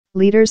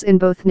Leaders in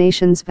both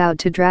nations vowed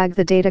to drag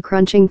the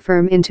data-crunching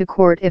firm into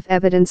court if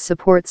evidence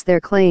supports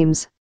their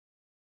claims.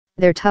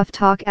 Their tough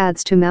talk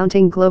adds to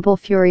mounting global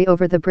fury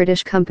over the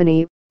British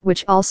company,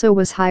 which also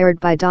was hired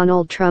by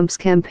Donald Trump's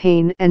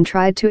campaign and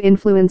tried to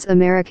influence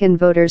American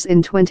voters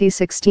in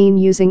 2016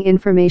 using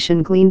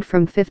information gleaned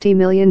from 50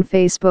 million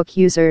Facebook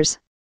users.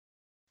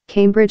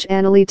 Cambridge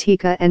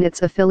Analytica and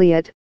its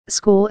affiliate,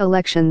 School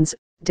Elections,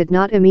 did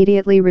not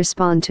immediately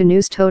respond to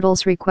News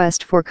Total's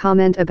request for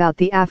comment about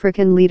the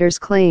African leader's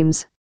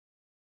claims.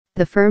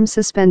 The firm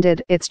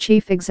suspended its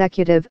chief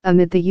executive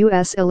amid the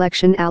U.S.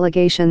 election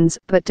allegations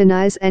but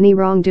denies any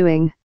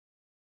wrongdoing.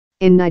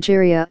 In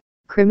Nigeria,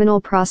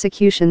 criminal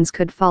prosecutions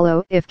could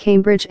follow if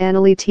Cambridge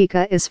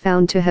Analytica is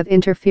found to have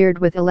interfered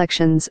with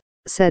elections,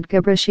 said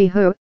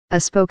Gabrashihu, a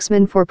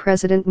spokesman for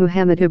President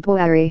Muhammadu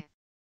Buhari.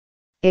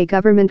 A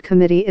government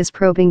committee is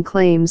probing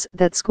claims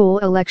that School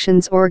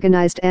Elections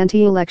organized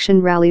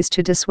anti-election rallies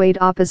to dissuade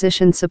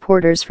opposition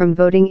supporters from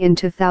voting in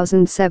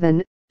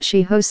 2007,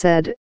 Shiho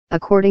said,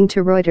 according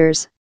to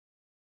Reuters.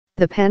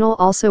 The panel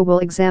also will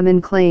examine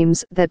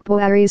claims that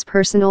Buhari's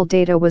personal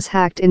data was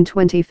hacked in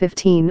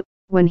 2015,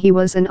 when he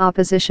was an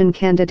opposition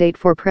candidate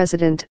for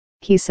president,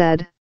 he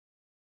said.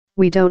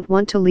 We don't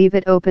want to leave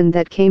it open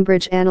that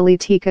Cambridge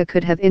Analytica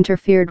could have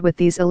interfered with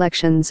these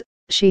elections,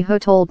 Shiho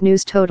told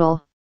News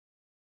Total.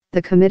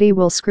 The committee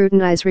will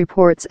scrutinize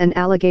reports and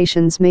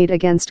allegations made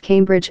against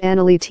Cambridge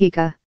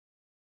Analytica.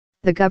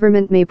 The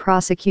government may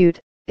prosecute,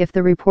 if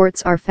the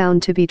reports are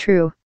found to be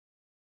true.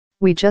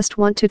 We just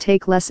want to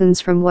take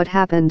lessons from what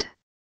happened.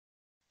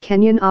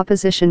 Kenyan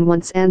opposition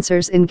wants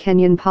answers in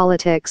Kenyan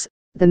politics.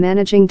 The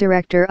managing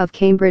director of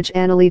Cambridge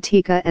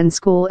Analytica and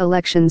School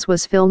Elections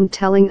was filmed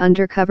telling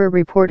undercover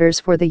reporters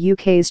for the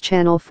UK's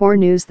Channel 4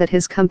 News that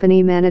his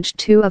company managed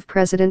two of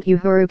President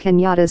Uhuru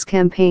Kenyatta's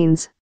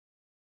campaigns.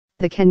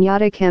 The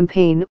Kenyatta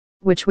campaign,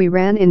 which we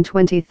ran in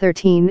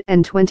 2013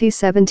 and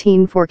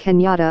 2017 for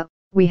Kenyatta,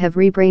 we have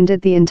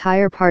rebranded the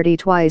entire party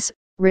twice,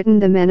 written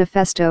the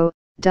manifesto,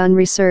 done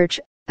research,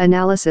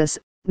 analysis,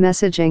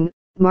 messaging,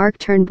 Mark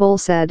Turnbull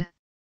said.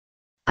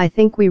 I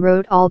think we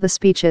wrote all the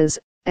speeches,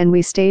 and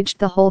we staged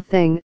the whole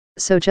thing,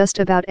 so just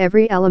about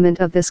every element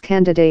of this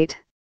candidate.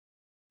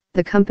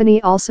 The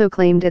company also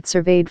claimed it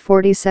surveyed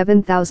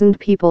 47,000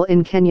 people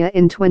in Kenya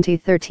in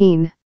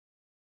 2013.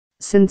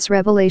 Since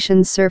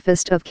revelations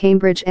surfaced of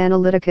Cambridge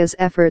Analytica's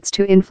efforts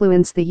to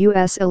influence the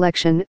U.S.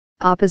 election,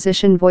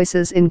 opposition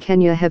voices in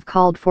Kenya have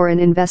called for an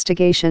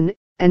investigation,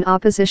 and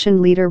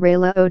opposition leader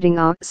Raila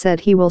Odinga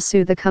said he will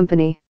sue the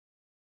company.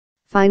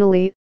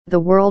 Finally, the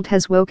world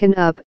has woken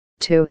up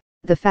to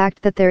the fact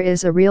that there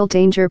is a real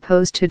danger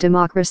posed to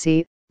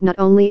democracy, not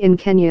only in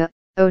Kenya,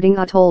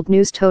 Odinga told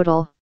News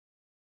Total.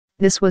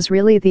 This was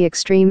really the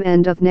extreme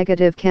end of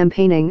negative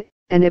campaigning,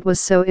 and it was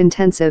so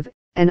intensive,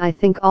 and I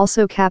think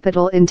also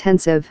capital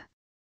intensive.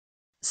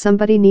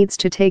 Somebody needs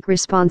to take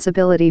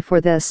responsibility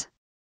for this.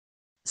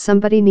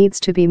 Somebody needs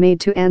to be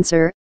made to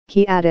answer,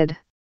 he added.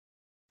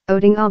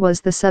 Odinga was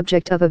the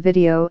subject of a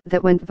video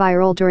that went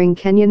viral during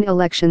Kenyan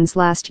elections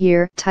last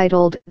year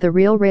titled The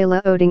Real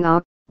Raila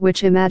Odinga,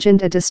 which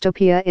imagined a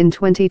dystopia in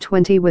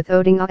 2020 with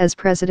Odinga as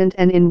president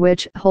and in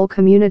which whole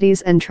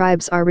communities and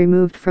tribes are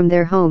removed from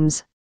their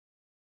homes.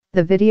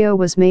 The video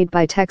was made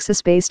by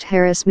Texas-based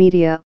Harris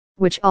Media,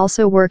 which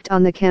also worked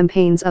on the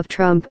campaigns of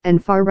Trump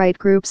and far-right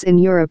groups in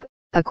Europe,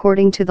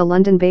 according to the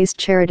London-based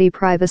charity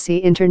Privacy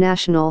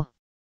International.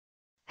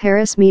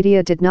 Harris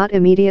Media did not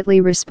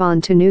immediately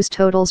respond to News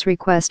Total's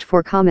request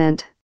for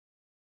comment.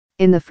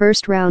 In the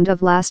first round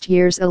of last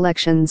year's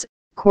elections,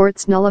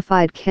 courts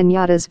nullified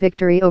Kenyatta's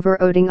victory over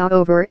Odinga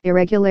over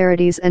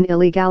irregularities and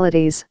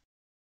illegalities.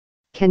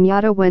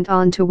 Kenyatta went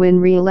on to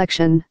win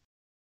re-election.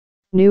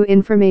 New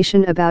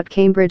information about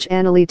Cambridge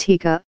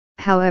Analytica,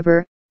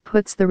 however,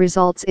 puts the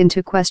results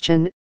into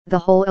question. The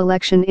whole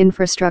election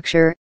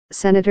infrastructure,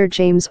 Senator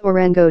James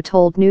Orengo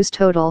told News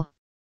Total.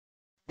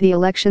 The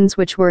elections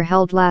which were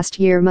held last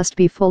year must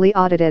be fully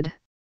audited.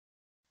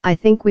 I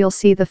think we'll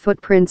see the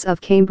footprints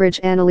of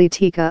Cambridge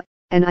Analytica,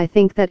 and I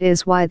think that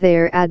is why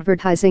they're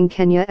advertising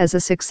Kenya as a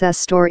success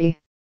story.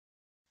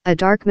 A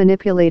dark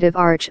manipulative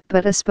arch,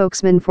 but a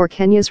spokesman for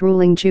Kenya's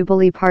ruling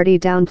Jubilee Party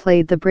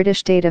downplayed the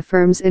British data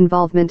firm's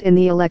involvement in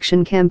the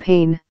election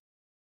campaign.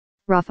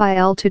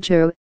 Raphael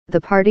Tuju, the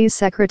party's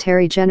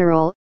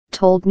Secretary-General,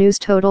 told News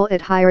Total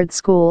it hired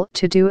School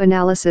to do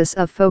analysis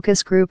of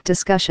focus group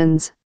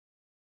discussions.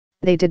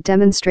 They did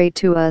demonstrate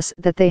to us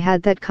that they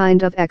had that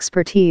kind of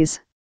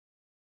expertise.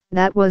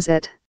 That was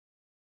it.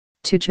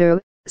 Tuju,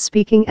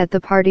 speaking at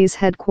the party's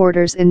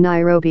headquarters in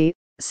Nairobi,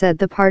 said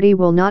the party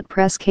will not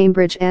press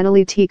Cambridge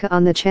Analytica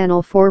on the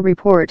Channel 4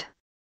 report.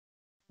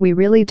 We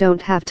really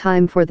don't have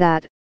time for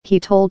that, he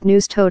told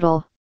News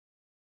Total.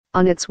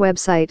 On its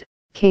website,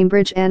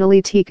 Cambridge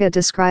Analytica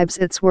describes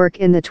its work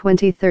in the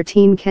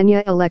 2013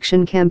 Kenya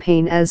election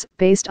campaign as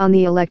based on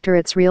the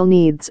electorate's real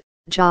needs,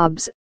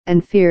 jobs,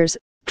 and fears,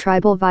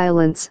 tribal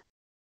violence.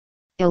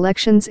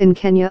 Elections in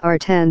Kenya are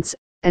tense,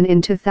 and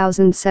in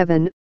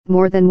 2007,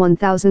 more than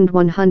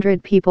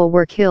 1,100 people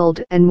were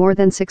killed and more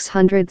than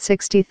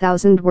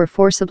 660,000 were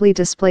forcibly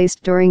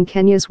displaced during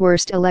Kenya's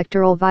worst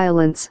electoral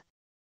violence.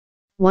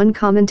 One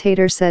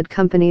commentator said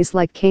companies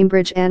like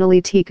Cambridge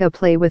Analytica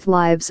play with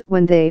lives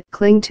when they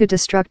cling to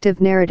destructive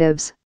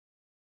narratives.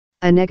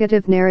 A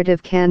negative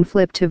narrative can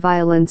flip to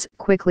violence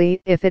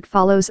quickly if it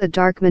follows a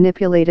dark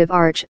manipulative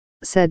arc,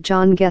 said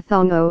John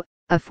Gethongo,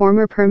 a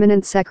former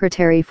permanent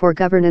secretary for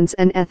governance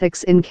and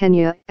ethics in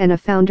Kenya and a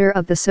founder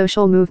of the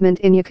social movement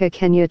Inyuka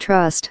Kenya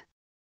Trust.